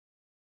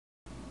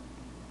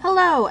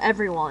Hello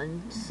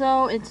everyone!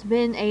 So it's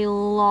been a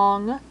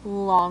long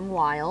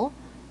while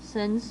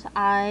since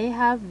I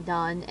have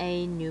done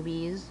a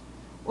Newbies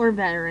or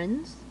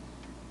Veterans,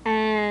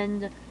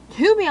 and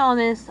to be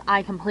honest,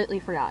 I completely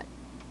forgot.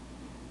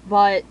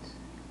 But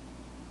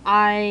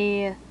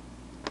I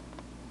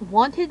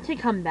wanted to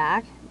come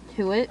back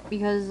to it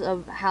because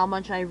of how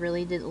much I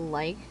really did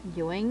like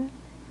doing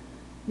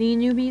the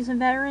Newbies and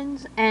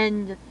Veterans,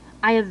 and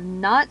I have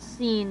not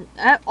seen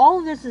all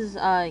of this is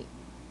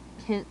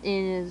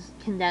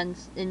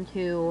condensed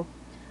into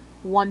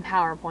one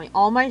PowerPoint.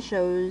 All my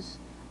shows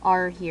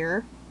are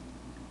here,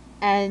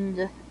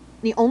 and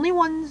the only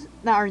ones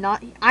that are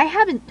not, I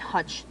haven't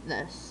touched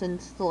this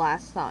since the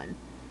last time.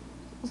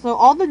 So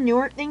all the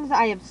newer things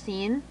I have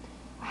seen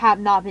have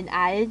not been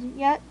added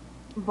yet,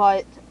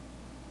 but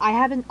I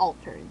haven't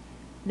altered,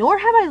 nor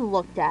have I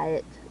looked at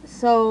it.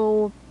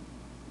 So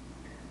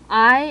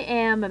I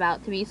am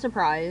about to be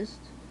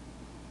surprised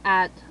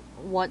at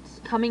what's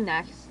coming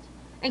next,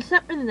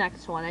 except for the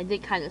next one. I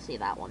did kind of see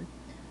that one.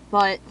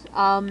 But,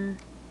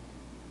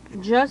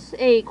 just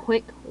a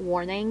quick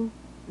warning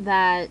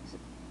that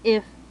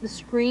if the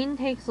screen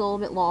takes a little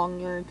bit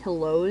longer to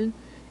load,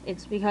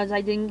 it's because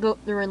I didn't go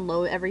through and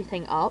load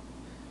everything up,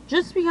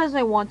 just because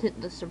I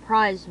wanted the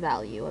surprise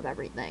value of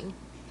everything.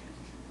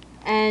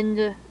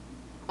 And,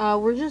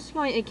 we're just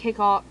going to kick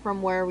off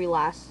from where we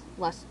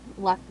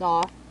left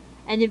off.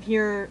 And if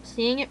you're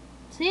seeing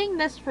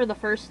this for the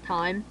first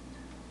time,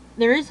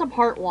 there is a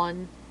part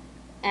 1,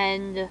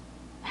 and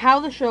how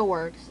the show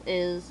works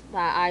is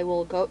that I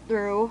will go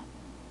through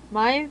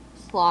my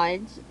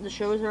slides, the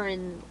shows are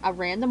in a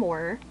random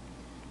order,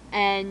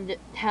 and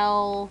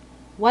tell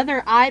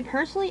whether I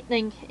personally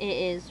think it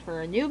is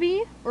for a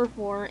newbie or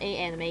for a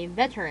anime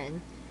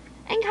veteran,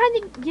 and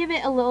kind of give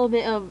it a little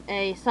bit of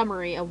a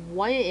summary of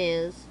what it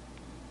is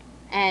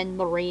and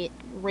the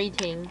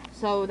rating,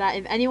 so that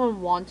if anyone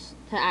wants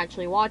to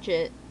actually watch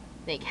it,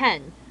 they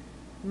can.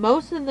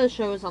 Most of the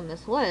shows on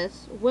this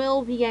list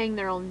will be getting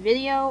their own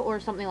video or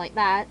something like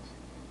that,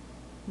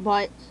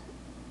 but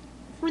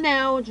for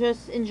now,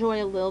 just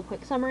enjoy a little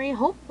quick summary.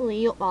 Hopefully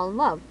you'll fall in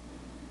love.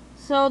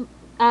 So,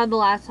 the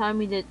last time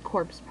we did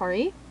Corpse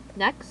Party.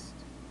 Next,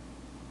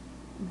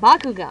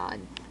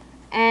 Bakugan.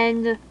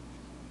 And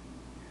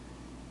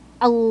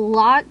a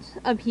lot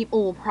of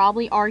people will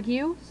probably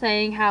argue,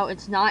 saying how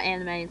it's not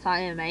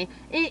anime.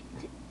 It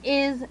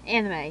is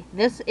anime.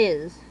 This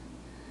is.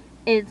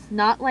 It's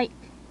not like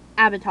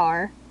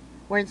Avatar,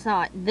 where it's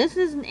not. This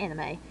is an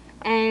anime,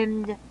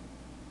 and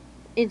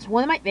it's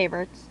one of my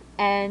favorites,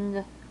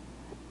 and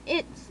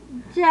it's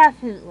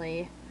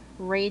definitely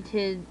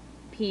rated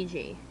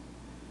PG.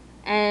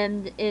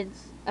 And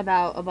it's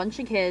about a bunch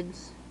of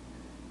kids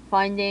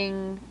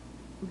finding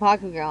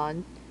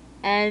Bakugan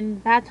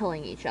and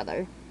battling each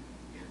other.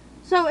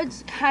 So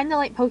it's kind of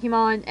like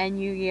Pokemon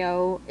and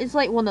Yu-Gi-Oh! It's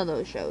like one of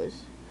those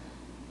shows.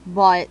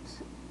 But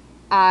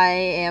I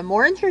am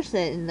more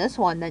interested in this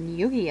one than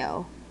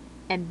Yu-Gi-Oh!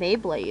 And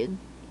Beyblade.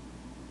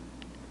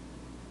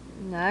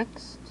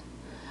 Next.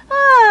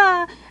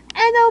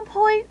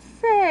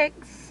 NO.6!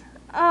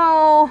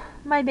 Oh,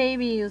 my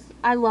babies.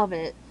 I love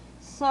it.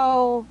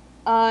 So,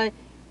 if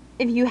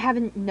you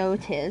haven't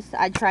noticed,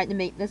 I tried to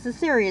make this a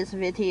serious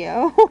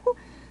video.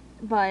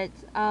 But,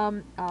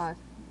 man.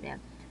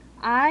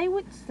 I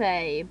would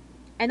say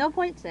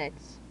NO.6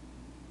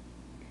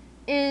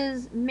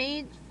 is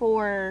made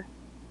for,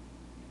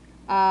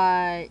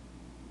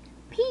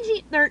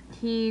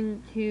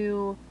 PG-13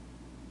 to,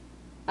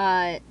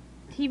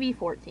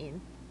 TV-14.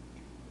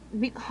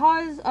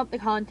 Because of the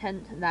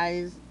content that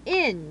is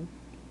in,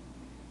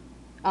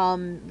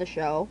 the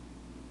show.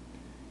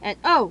 And,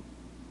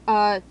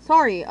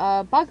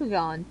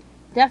 Bakugan.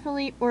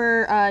 Definitely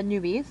for,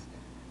 newbies.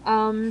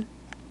 And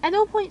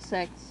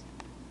 0.6,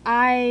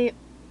 I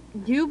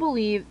do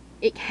believe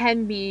it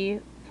can be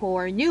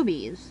for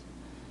newbies.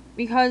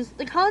 Because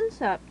the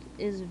concept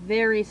is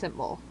very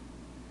simple.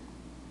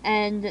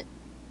 And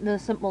the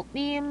simple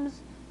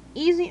themes,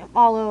 easy to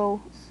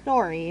follow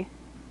story,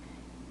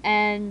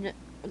 and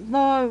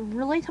the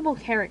relatable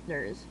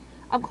characters.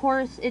 Of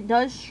course, it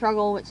does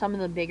struggle with some of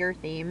the bigger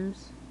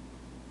themes,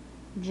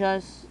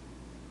 just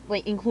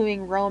like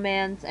including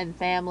romance and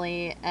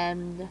family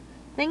and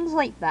things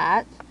like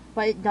that,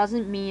 but it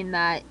doesn't mean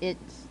that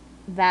it's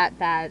that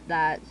bad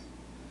that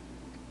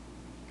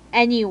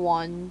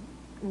anyone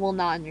will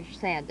not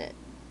understand it.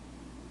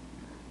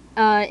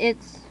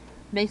 It's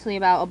basically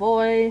about a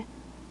boy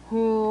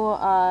who,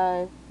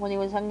 when he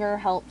was younger,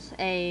 helps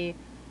a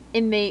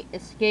inmate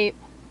escape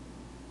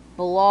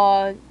the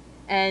law,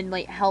 and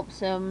like helps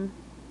him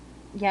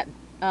get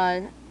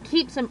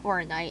keeps him for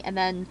a night, and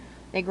then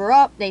they grow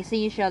up, they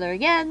see each other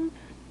again,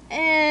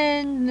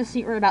 and the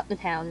secret about the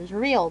town is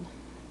revealed.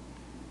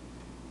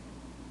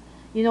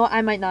 You know what,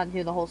 I might not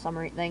do the whole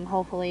summary thing.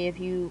 Hopefully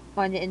if you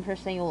find it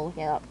interesting, you'll look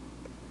it up.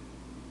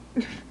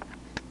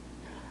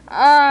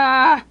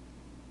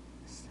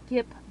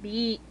 Skip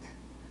beat.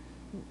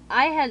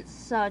 I had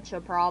such a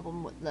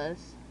problem with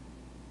this.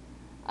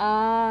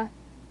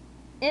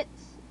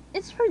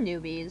 It's for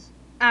newbies.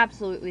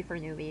 absolutely for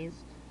newbies.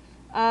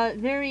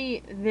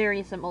 Very,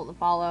 very simple to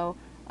follow.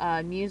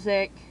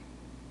 Music,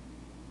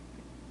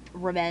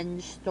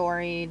 revenge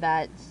story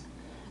that's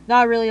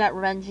not really that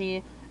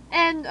revengey,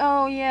 and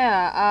oh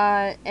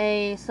yeah,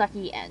 a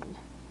sucky end.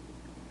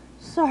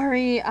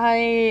 Sorry,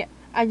 I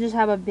just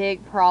have a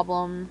big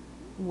problem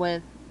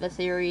with the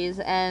series,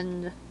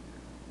 and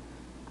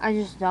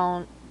I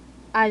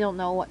don't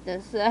know what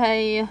to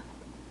say.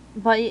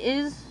 But it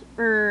is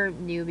for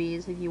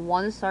newbies if you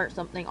want to start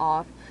something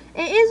off.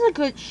 It is a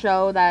good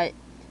show that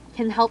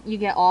can help you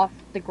get off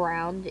the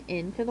ground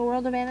into the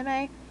world of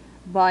anime,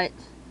 but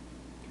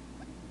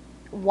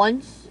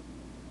once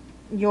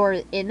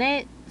you're in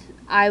it,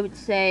 I would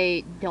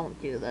say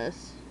don't do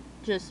this.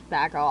 Just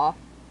back off.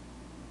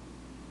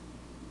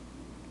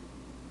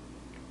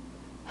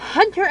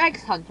 Hunter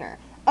x Hunter.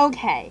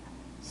 Okay,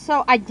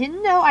 so I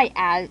didn't know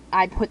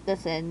I put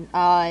this in.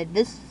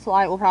 This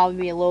slide will probably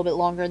be a little bit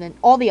longer than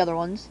all the other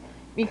ones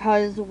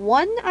because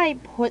one I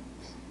put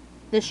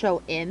the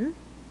show in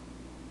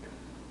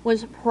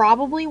was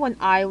probably when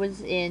I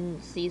was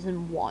in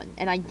season 1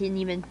 and I didn't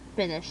even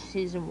finish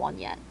season 1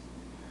 yet.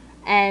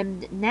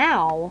 And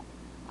now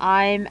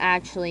I'm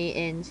actually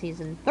in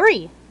season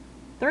 3.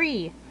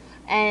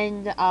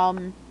 And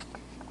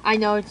I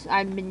know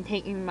I've been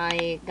taking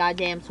my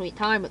goddamn sweet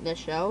time with this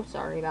show.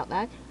 Sorry about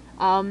that.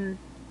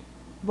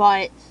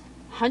 But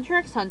Hunter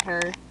x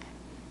Hunter,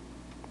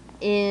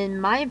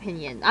 in my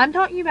opinion, I'm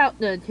talking about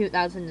the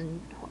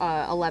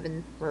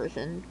 2011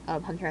 version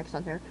of Hunter x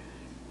Hunter.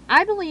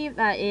 I believe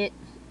that it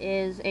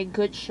is a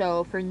good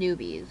show for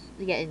newbies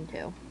to get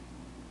into.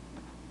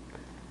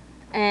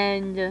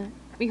 And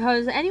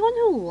because anyone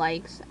who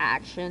likes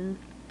action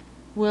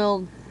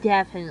will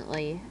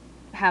definitely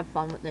have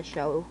fun with this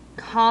show.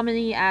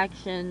 Comedy,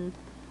 action,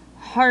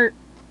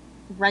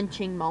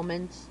 heart-wrenching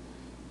moments,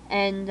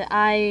 and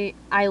I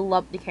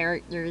love the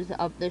characters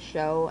of the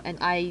show, and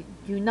I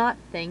do not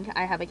think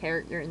I have a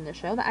character in the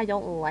show that I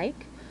don't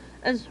like.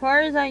 As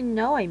far as I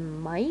know, I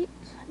might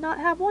not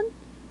have one.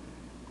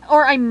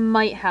 Or I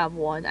might have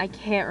one, I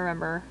can't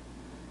remember.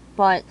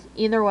 But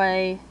either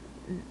way,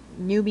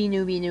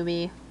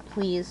 newbie,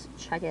 please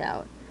check it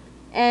out.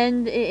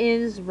 And it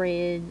is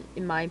rated,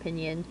 in my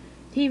opinion,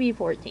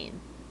 TV-14.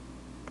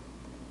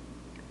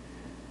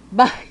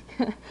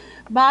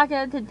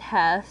 Baka to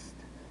Test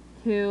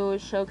to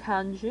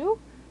Shokanju.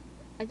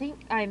 I think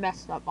I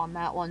messed up on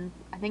that one.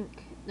 I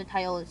think the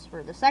title is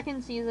for the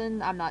second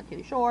season. I'm not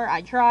too sure.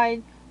 I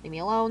tried. Leave me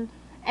alone.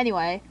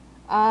 Anyway,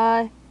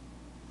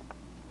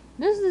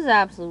 this is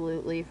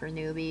absolutely for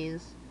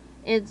newbies.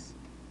 It's,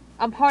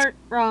 apart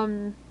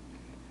from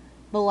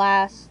the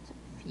last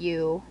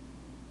few,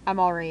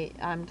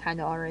 I'm kind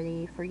of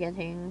already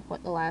forgetting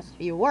what the last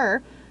few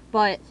were,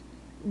 but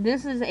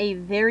this is a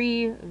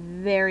very,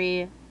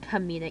 very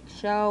comedic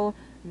show,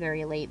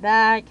 very laid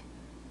back,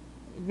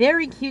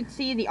 very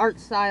cutesy. The art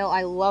style,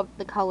 I love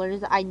the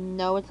colors. I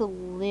know it's a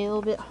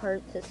little bit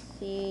hard to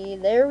see.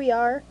 There we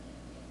are.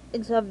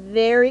 It's a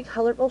very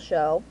colorful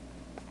show.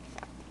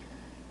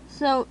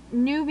 So,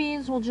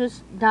 newbies will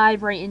just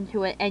dive right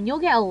into it, and you'll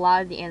get a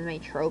lot of the anime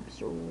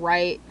tropes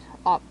right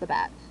off the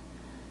bat.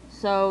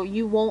 So,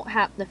 you won't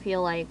have to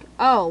feel like,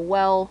 oh,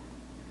 well,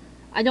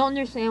 I don't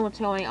understand what's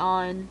going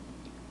on.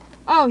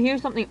 Oh,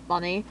 here's something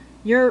funny.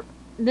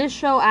 This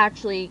show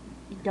actually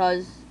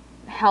does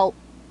help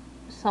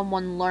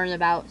someone learn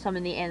about some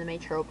of the anime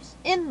tropes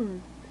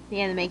in the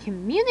anime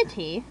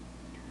community,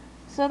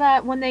 so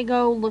that when they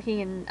go looking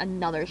in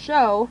another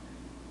show,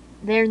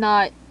 they're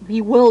not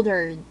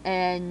bewildered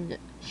and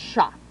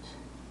shocked.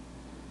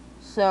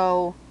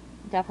 So,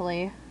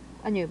 definitely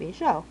a newbie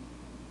show.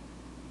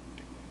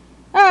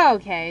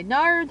 Okay,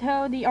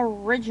 Naruto the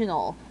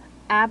original.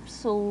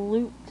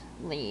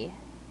 Absolutely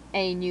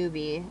a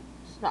newbie.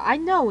 So, I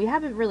know, we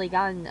haven't really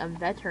gotten a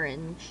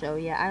veteran show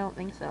yet. I don't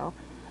think so.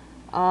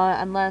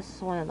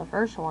 Unless one of the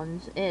first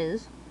ones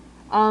is.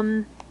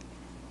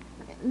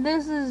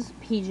 This is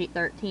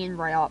PG-13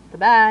 right off the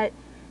bat.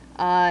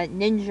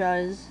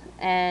 Ninjas.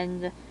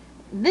 And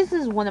this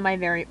is one of my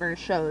very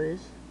first shows.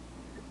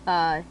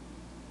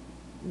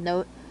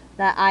 Note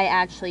that I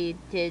actually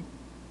did.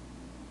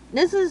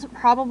 This is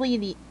probably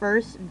the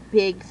first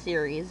big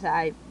series that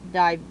I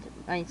dived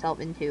myself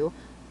into,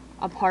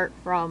 apart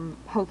from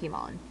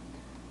Pokemon.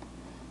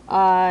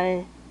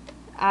 Again,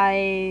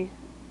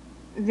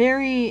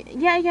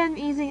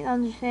 easy to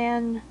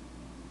understand,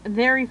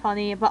 very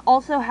funny, but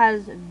also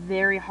has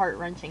very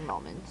heart-wrenching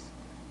moments.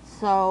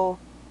 So,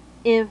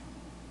 even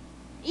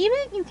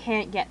if you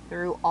can't get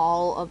through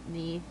all of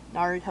the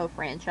Naruto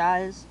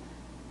franchise,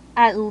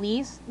 at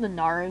least the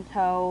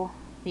Naruto,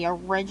 the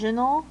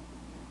original,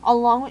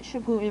 along with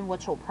Shippuden,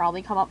 which will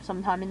probably come up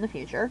sometime in the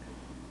future,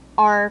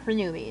 are for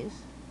newbies.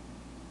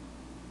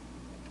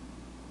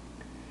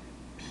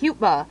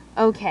 Pupa.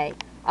 Okay.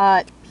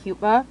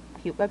 Pupa.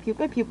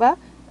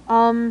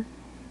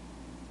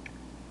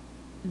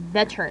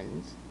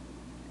 Veteran.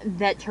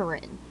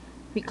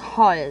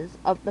 Because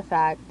of the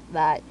fact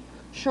that,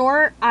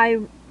 sure,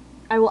 I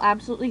will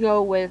absolutely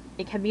go with,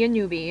 it can be a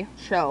newbie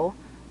show,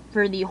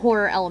 for the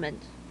horror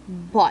element.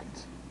 But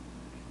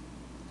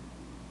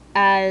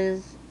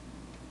as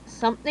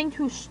something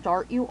to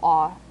start you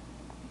off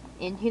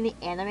into the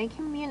anime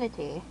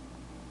community,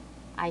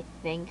 I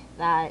think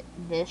that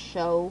this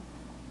show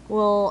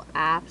will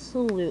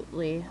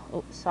absolutely...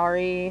 Oh,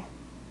 sorry.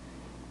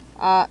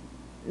 I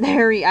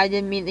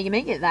didn't mean to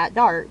make it that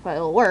dark, but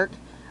it'll work.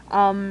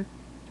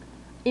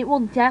 It will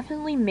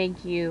definitely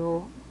make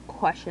you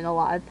question a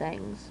lot of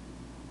things.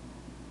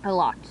 A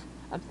lot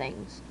of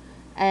things.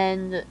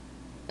 And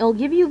it'll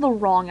give you the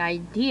wrong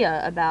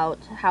idea about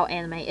how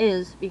anime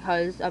is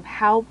because of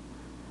how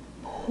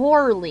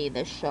poorly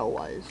this show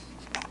was.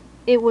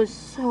 It was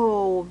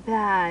so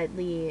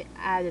badly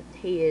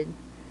adapted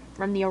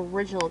from the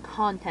original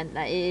content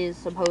that it is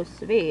supposed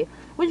to be,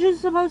 which is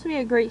supposed to be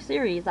a great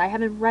series. I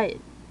haven't read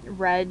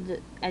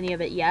any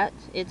of it yet.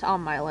 It's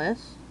on my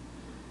list.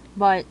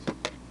 But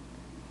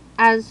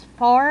as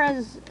far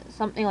as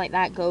something like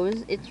that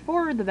goes, it's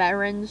for the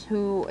veterans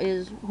who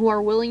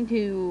are willing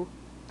to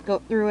go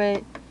through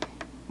it,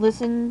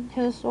 listen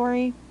to the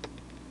story,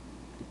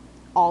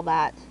 all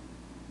that.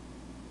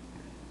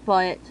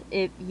 But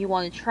if you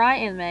want to try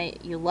anime,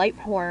 you like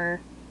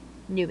horror,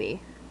 newbie.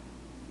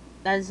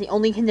 That is the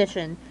only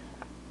condition.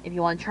 If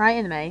you want to try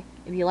anime,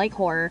 if you like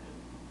horror,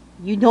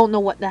 you don't know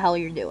what the hell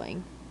you're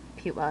doing.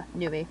 Pupa,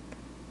 newbie.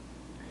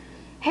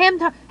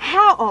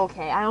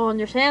 Okay, I don't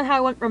understand how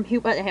I went from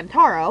Pupa to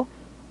Hamtaro.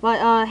 But,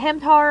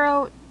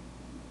 Hamtaro,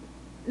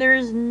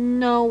 there's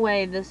no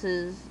way this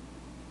is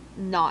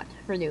not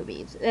for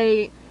newbies.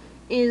 They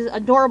is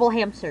adorable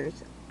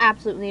hamsters.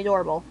 Absolutely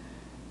adorable.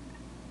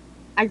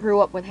 I grew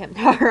up with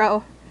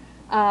Hamtaro.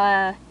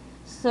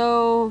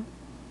 So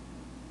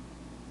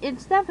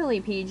it's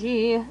definitely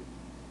PG.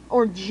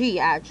 Or G,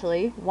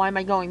 actually. Why am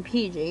I going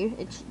PG?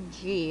 It's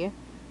G.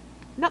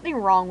 Nothing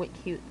wrong with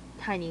cute,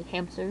 tiny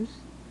hamsters.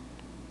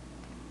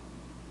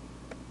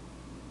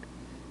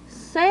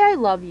 Say I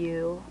Love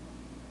You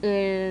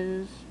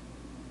is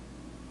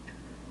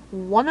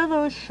one of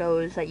those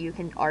shows that you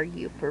can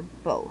argue for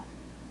both.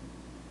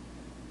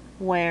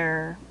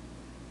 Where,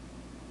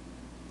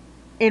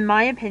 in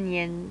my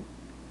opinion,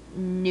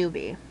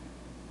 newbie.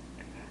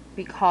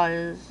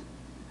 Because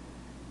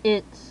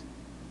it's...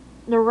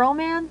 the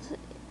romance,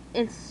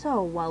 it's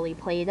so welly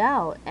played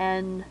out.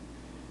 And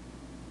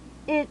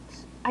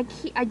it's...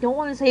 I don't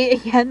want to say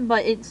it again,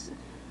 but it's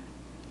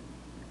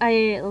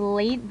a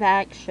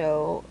laid-back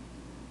show.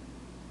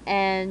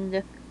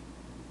 And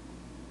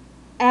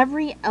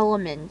every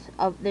element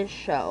of this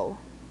show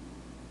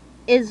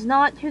is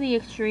not to the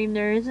extreme.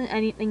 There isn't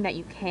anything that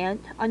you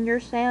can't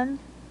understand.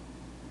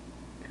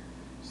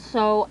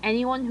 So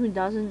anyone who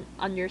doesn't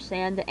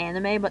understand the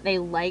anime but they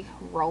like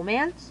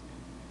romance,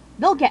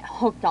 they'll get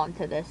hooked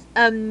onto this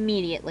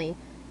immediately.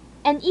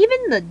 And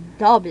even the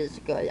dub is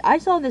good. I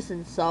saw this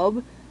in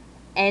sub,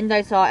 and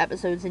I saw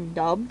episodes in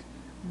dubbed.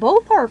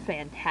 Both are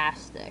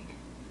fantastic.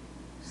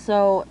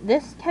 So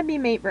this can be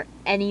made for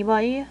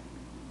anybody.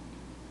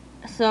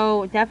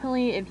 So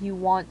definitely if you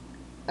want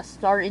a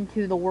start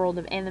into the world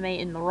of anime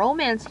in the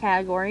romance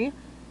category,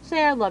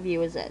 Say I Love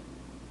You is it.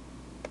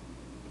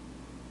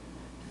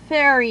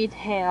 Fairy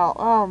Tail.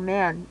 Oh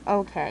man.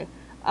 Okay.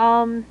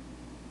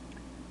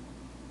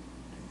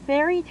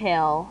 Fairy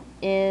Tail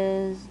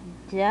is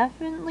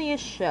definitely a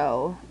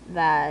show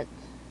that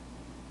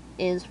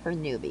is for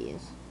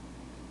newbies.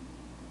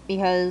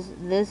 Because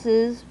this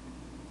is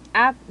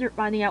after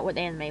finding out what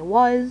anime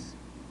was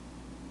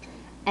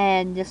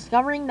and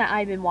discovering that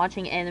I've been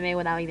watching anime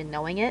without even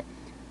knowing it.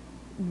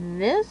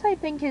 This, I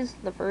think, is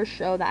the first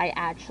show that I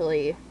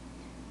actually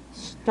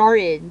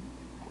started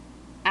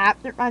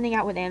after finding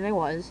out what anime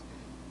was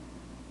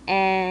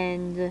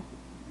and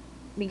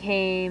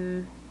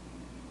became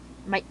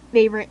my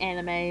favorite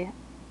anime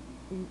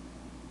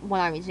when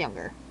I was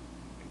younger.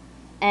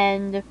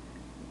 And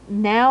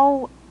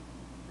now,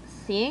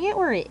 seeing it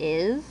where it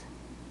is,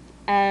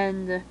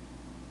 and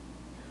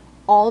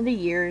all the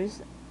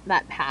years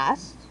that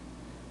passed,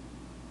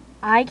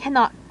 I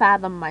cannot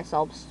fathom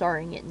myself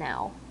starting it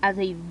now. As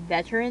a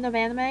veteran of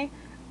anime,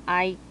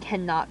 I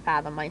cannot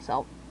fathom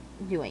myself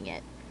doing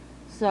it.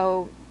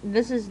 So,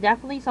 this is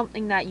definitely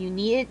something that you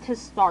needed to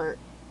start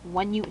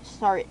when you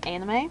start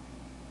anime,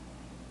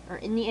 or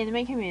in the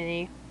anime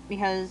community,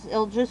 because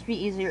it'll just be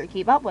easier to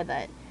keep up with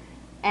it.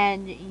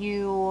 And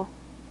you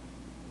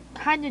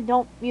kind of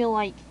don't feel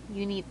like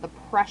you need the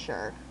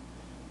pressure.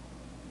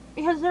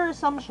 Because there are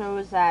some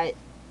shows that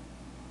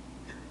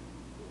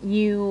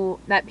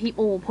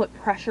people will put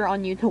pressure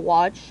on you to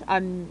watch.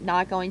 I'm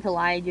not going to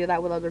lie, I do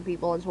that with other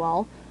people as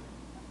well.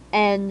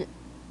 And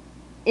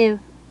if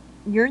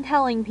you're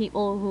telling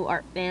people who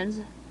are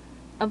fans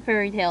of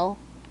Fairy Tail,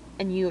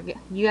 and you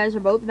guys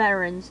are both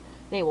veterans,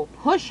 they will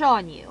push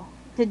on you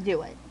to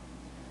do it.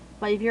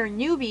 But if you're a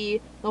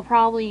newbie, they'll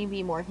probably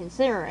be more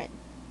considerate.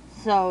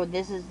 So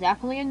this is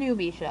definitely a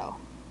newbie show.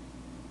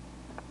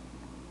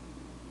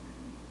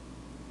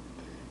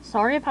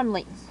 Sorry if I'm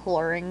like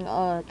slurring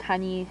a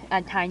tiny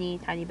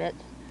bit.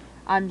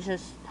 I'm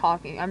just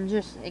talking. I'm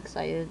just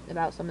excited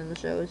about some of the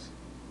shows.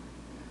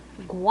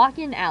 Guac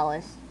and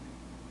Alice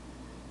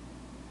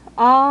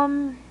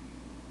Um,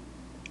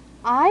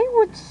 I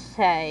would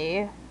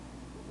say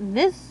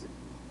this.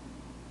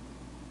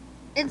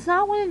 It's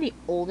not one of the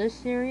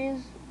oldest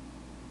series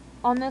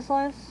on this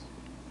list.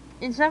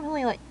 It's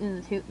definitely like in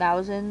the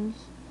 2000s.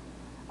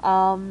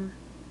 Um,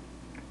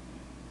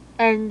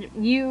 and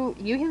you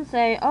can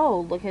say, oh,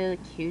 look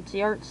at the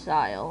cutesy art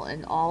style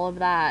and all of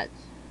that.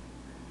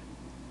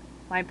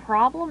 My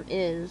problem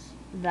is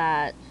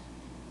that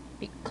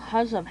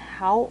because of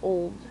how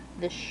old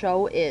this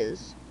show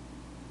is,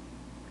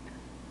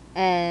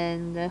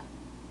 and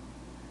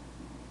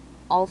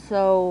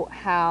also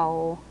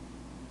how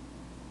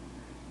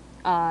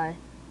uh,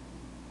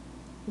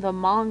 the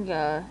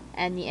manga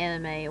and the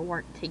anime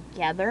weren't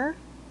together,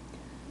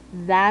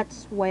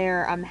 that's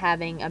where I'm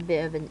having a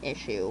bit of an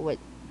issue with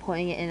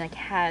putting it in a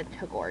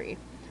category.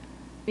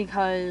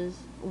 Because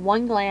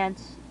one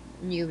glance,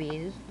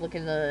 Newbies, look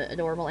at the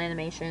adorable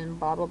animation,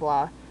 blah blah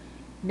blah.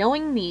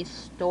 Knowing the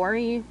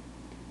story,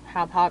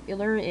 how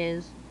popular it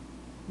is,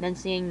 then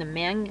seeing the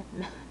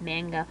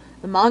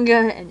the manga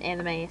and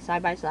anime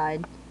side by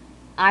side,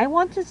 I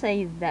want to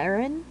say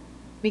Varen,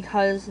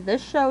 because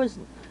this show is,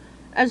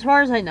 as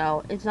far as I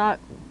know, it's not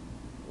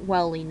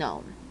wellly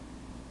known.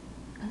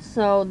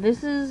 So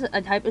this is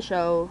a type of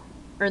show,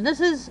 or this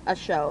is a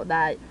show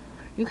that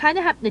you kind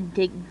of have to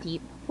dig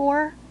deep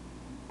for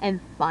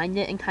and find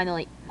it and kind of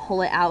like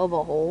pull it out of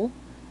a hole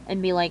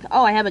and be like,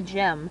 oh, I have a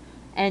gem.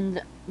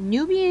 And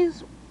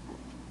newbies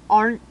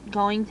aren't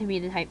going to be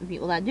the type of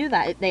people that do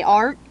that. If they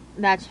are,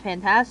 that's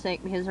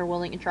fantastic because they're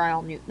willing to try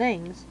all new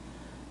things.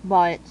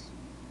 But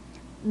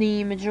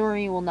the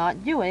majority will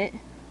not do it.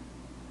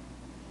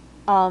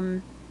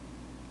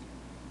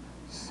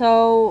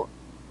 So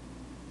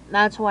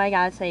that's why I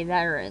gotta say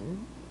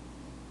veteran.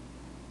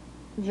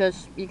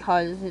 Just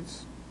because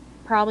it's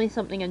probably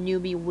something a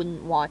newbie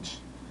wouldn't watch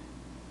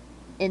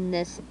in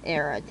this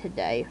era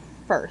today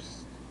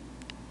first.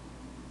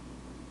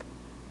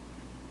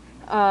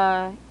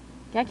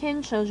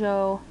 Gekken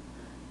Shoujo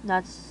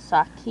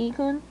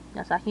Nasaki-kun,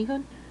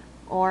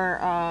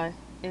 or,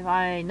 if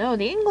I know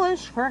the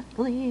English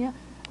correctly,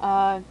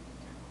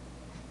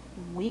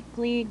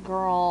 Weekly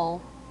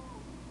Girl,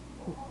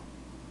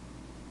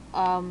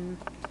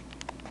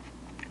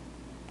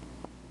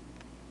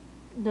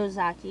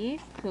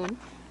 Dozaki-kun.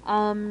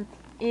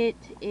 It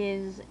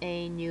is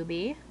a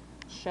newbie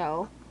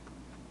show,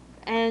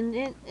 and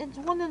it's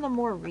one of the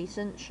more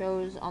recent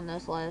shows on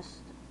this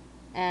list,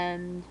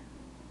 and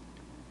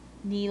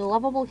the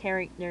lovable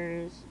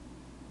characters,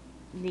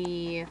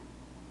 the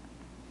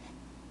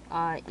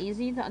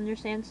easy to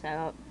understand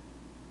setup,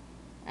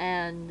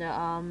 and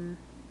I'm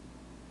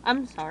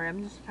sorry,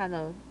 I'm just kind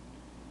of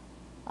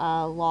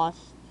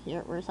lost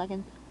here for a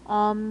second.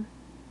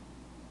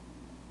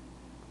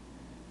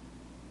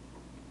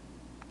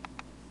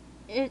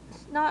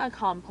 It's not a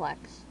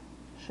complex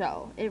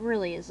show. It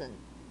really isn't.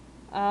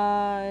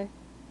 Oh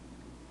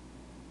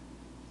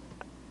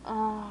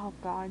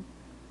god.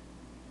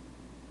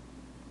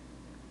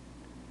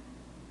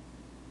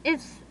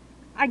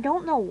 I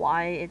don't know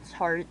why it's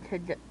hard to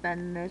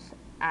defend this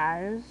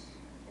as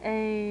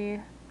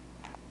a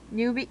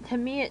newbie. To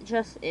me, it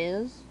just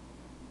is.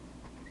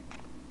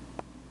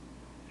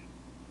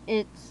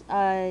 It's,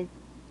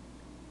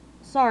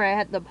 sorry, I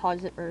had to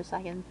pause it for a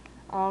second.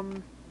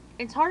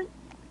 It's hard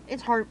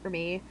for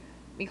me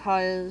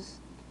because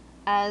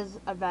as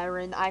a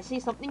veteran, I see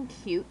something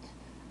cute,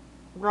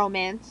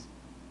 romance,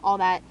 all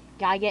that,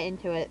 gotta get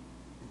into it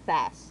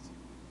fast.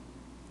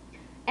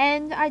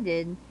 And I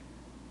did.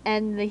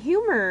 And the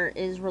humor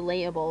is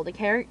relatable. The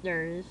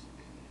characters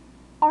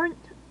aren't.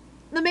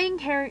 The main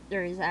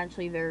character is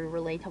actually very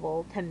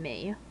relatable to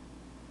me.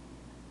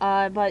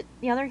 But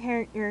the other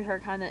characters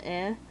are kind of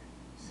eh.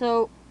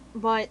 So,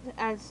 but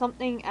as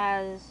something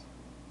as.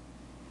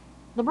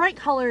 The bright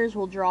colors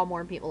will draw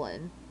more people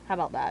in. How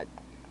about that?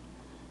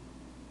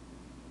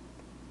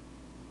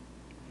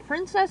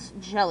 Princess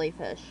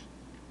Jellyfish.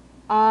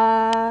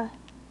 I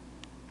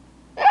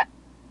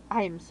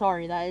am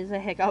sorry, that is a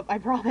hiccup, I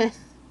promise.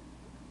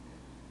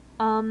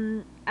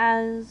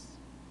 As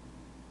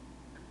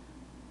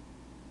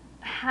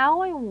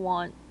how I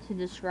want to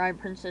describe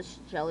Princess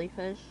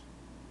Jellyfish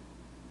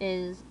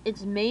is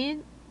it's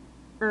made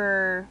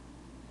for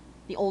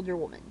the older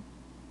woman.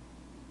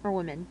 Or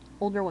women.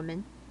 Older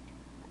women.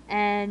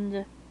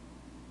 And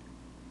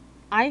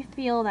I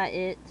feel that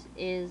it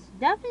is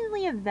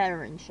definitely a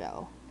veteran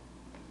show.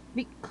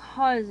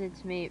 Because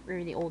it's made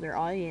for the older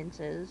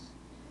audiences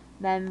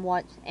than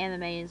what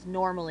anime is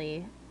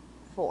normally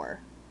for.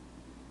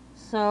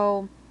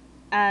 So,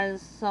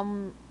 as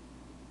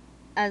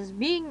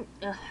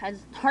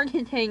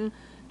targeting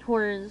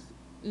towards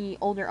the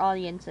older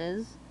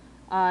audiences,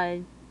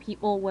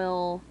 people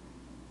will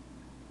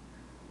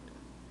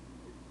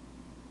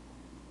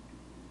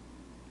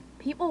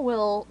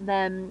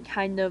then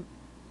kind of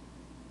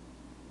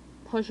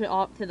push it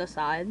off to the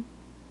side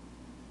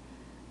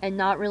and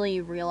not really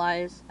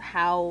realize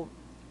how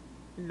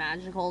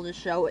magical the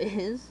show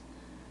is.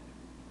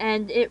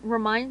 And it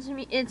reminds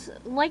me, it's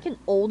like an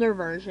older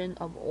version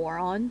of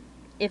Oron,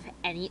 if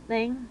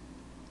anything.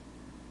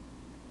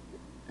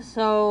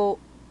 So,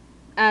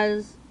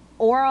 as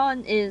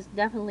Oron is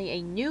definitely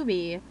a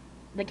newbie,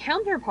 the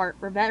counterpart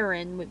for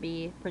veteran would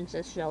be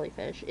Princess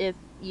Jellyfish, if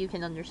you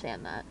can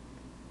understand that.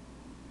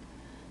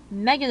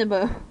 Megan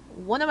Abode,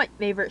 one of my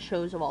favorite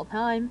shows of all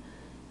time,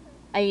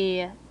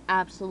 a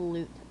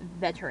absolute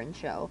veteran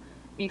show,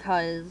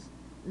 because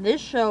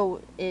this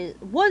show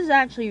was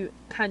actually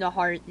kind of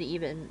hard to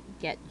even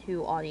get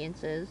to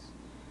audiences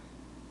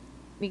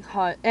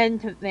and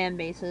to fan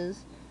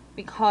bases,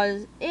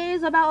 because it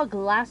is about a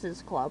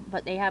glasses club,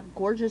 but they have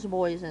gorgeous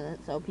boys in it,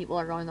 so people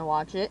are going to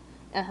watch it.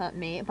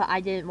 Me, but I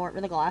did it more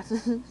for the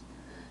glasses.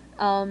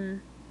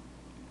 And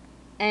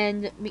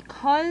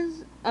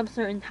because of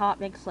certain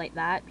topics like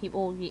that,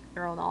 people will get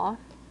thrown off,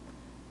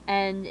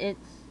 and it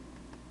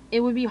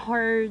would be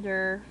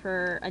harder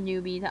for a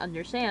newbie to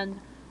understand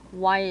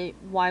why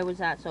was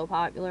that so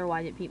popular,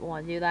 why did people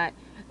want to do that,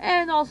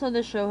 and also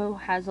the show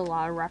has a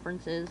lot of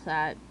references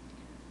that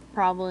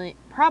probably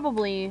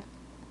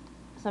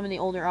some of the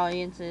older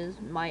audiences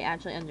might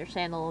actually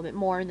understand a little bit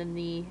more than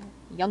the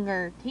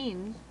younger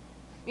teens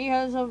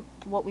because of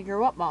what we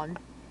grew up on.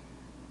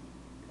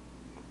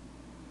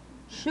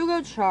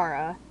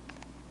 Shugo-chara,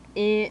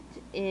 it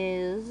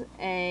is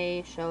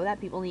a show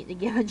that people need to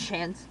give a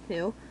chance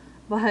to,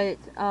 but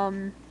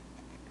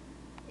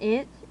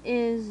it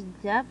is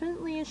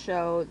definitely a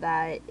show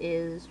that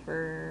is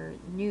for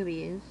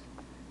newbies,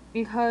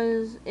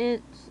 because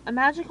it's a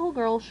magical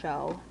girl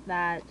show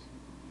that,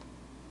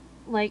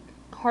 like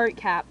Card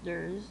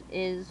Captors,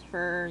 is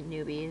for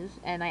newbies,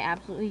 and I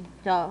absolutely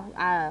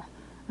I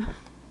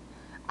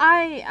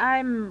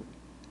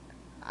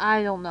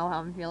don't know how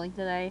I'm feeling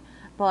today,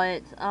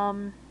 but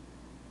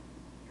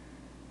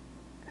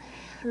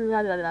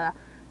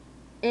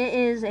it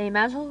is a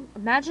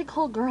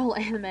magical girl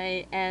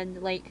anime,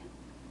 and like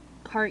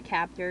Card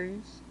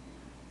Captors,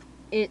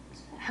 it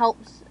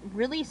helps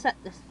really set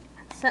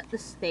the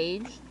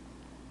stage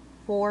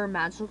for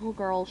magical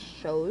girl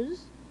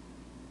shows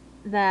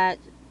that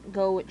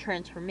go with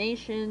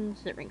transformations,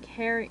 different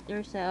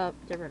character setup,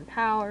 different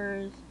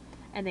powers,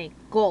 and a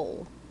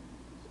goal.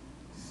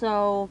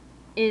 So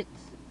it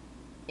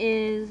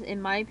is,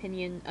 in my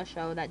opinion, a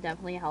show that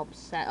definitely helps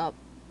set up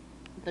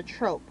the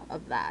trope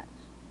of that.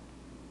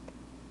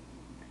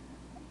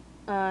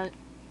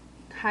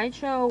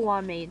 Kaicho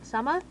wa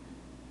Maid-sama.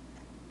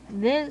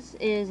 This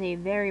is a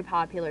very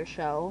popular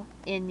show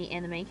in the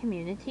anime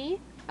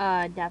community.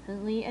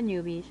 Definitely a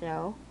newbie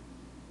show,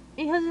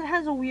 because it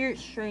has a weird,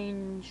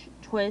 strange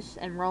twist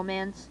and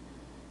romance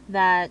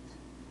that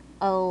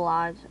a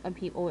lot of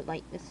people would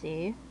like to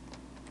see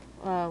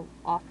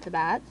off the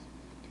bat,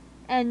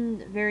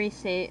 and very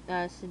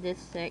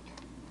sadistic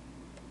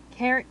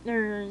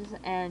characters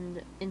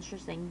and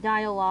interesting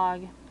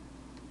dialogue.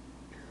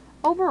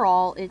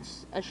 Overall,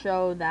 it's a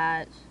show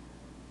that,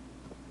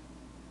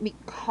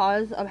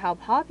 because of how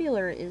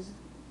popular it is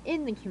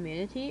in the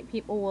community,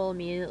 people will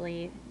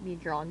immediately be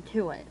drawn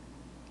to it.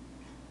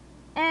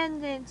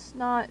 And it's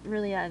not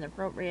really that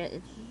inappropriate,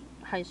 it's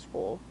high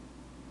school.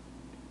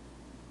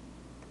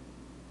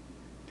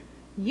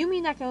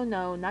 Yumi Neko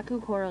no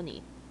Nakukoro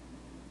ni.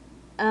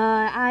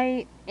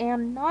 I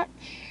am not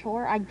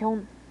sure, I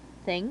don't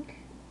think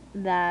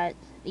that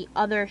the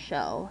other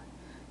show,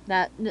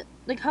 that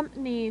the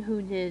company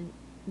who did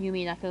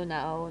Yumi Neko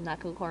no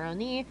Nakukoro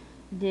ni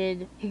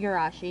did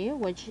Higurashi,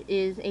 which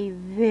is a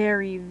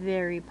very,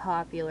 very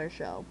popular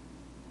show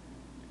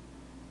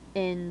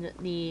in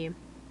the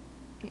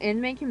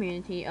anime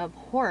community of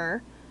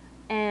horror,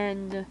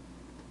 and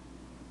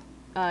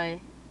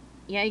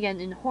again,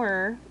 in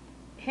horror,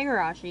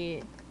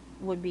 Higurashi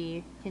would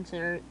be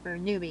considered for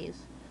newbies.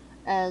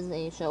 As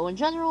a show in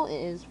general, it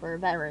is for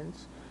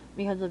veterans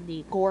because of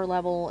the gore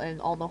level and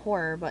all the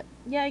horror. But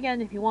yeah,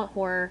 again, if you want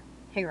horror,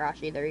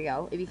 Higurashi, there you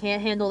go. If you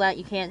can't handle that,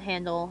 you can't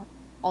handle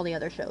all the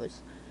other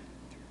shows.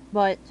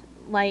 But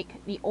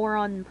like the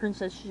Oron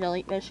Princess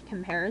Jellyfish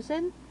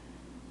comparison,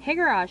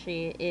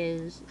 Higurashi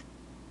is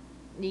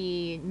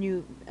the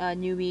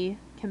newbie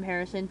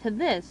comparison to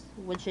this,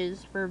 which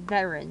is for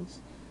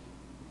veterans.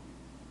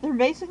 They're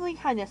basically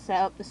kind of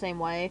set up the same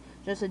way,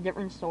 just a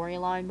different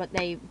storyline, but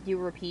they do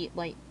repeat,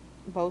 like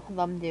both of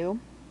them do.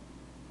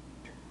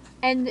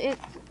 And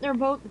they're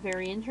both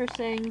very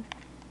interesting.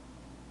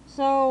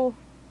 So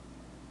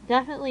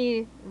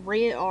definitely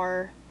rated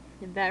R,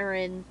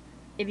 veteran.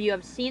 If you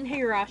have seen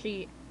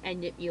Higurashi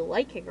and if you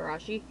like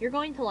Higurashi, you're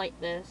going to like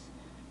this.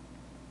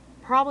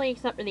 Probably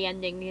except for the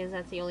ending, because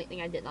that's the only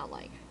thing I did not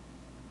like.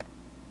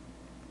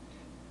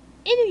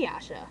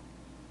 Inuyasha.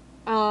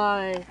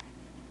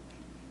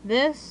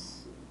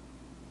 This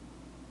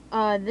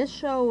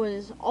show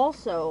was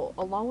also,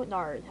 along with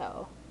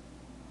Naruto,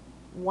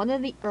 one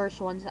of the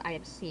first ones that I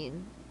have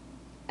seen,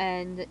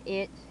 and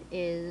it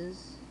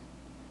is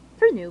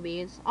for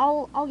newbies.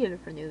 I'll give it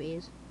for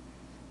newbies,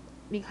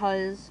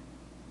 because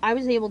I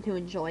was able to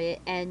enjoy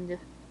it, and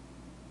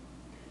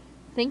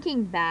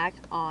thinking back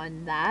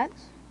on that,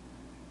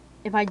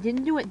 if I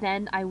didn't do it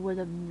then, I would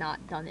have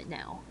not done it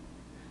now,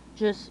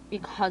 just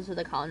because of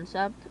the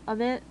concept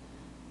of it.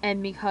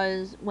 And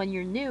because when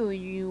you're new,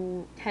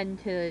 you tend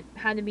to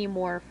kind of be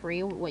more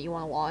free with what you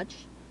want to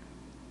watch,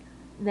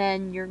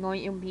 then you're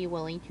going to be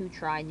willing to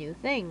try new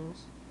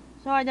things.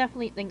 So I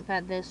definitely think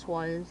that this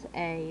was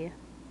a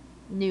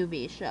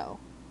newbie show.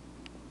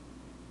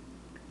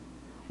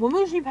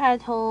 Wamushi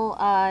Paddle,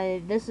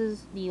 this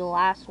is the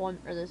last one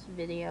for this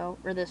video,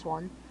 or this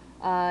one,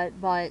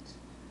 but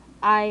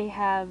I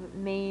have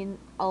made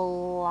a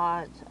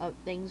lot of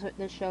things with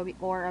this show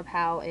before of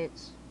how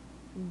it's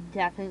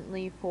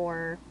definitely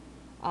for,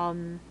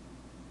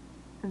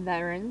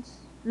 veterans.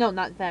 No,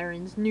 not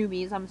veterans,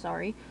 newbies, I'm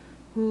sorry,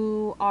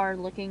 who are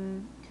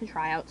looking to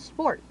try out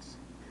sports.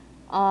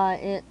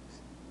 It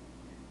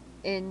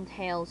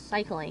entails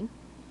cycling,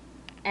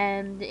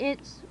 and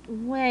it's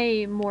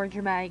way more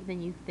dramatic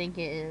than you think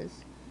it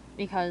is,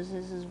 because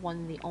this is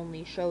one of the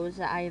only shows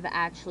that I've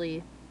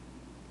actually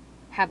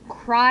have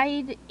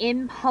cried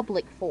in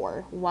public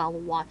for while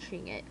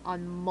watching it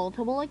on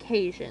multiple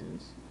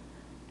occasions,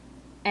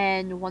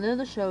 and one of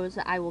the shows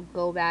that I will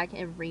go back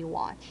and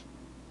rewatch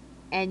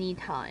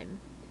anytime.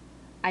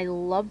 I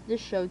love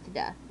this show to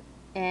death,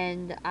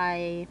 and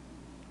I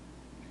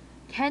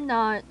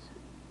cannot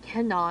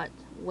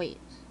wait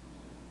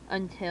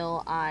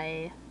until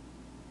I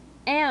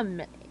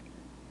am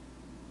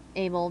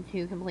able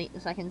to complete the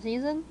second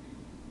season,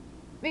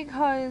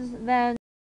 because then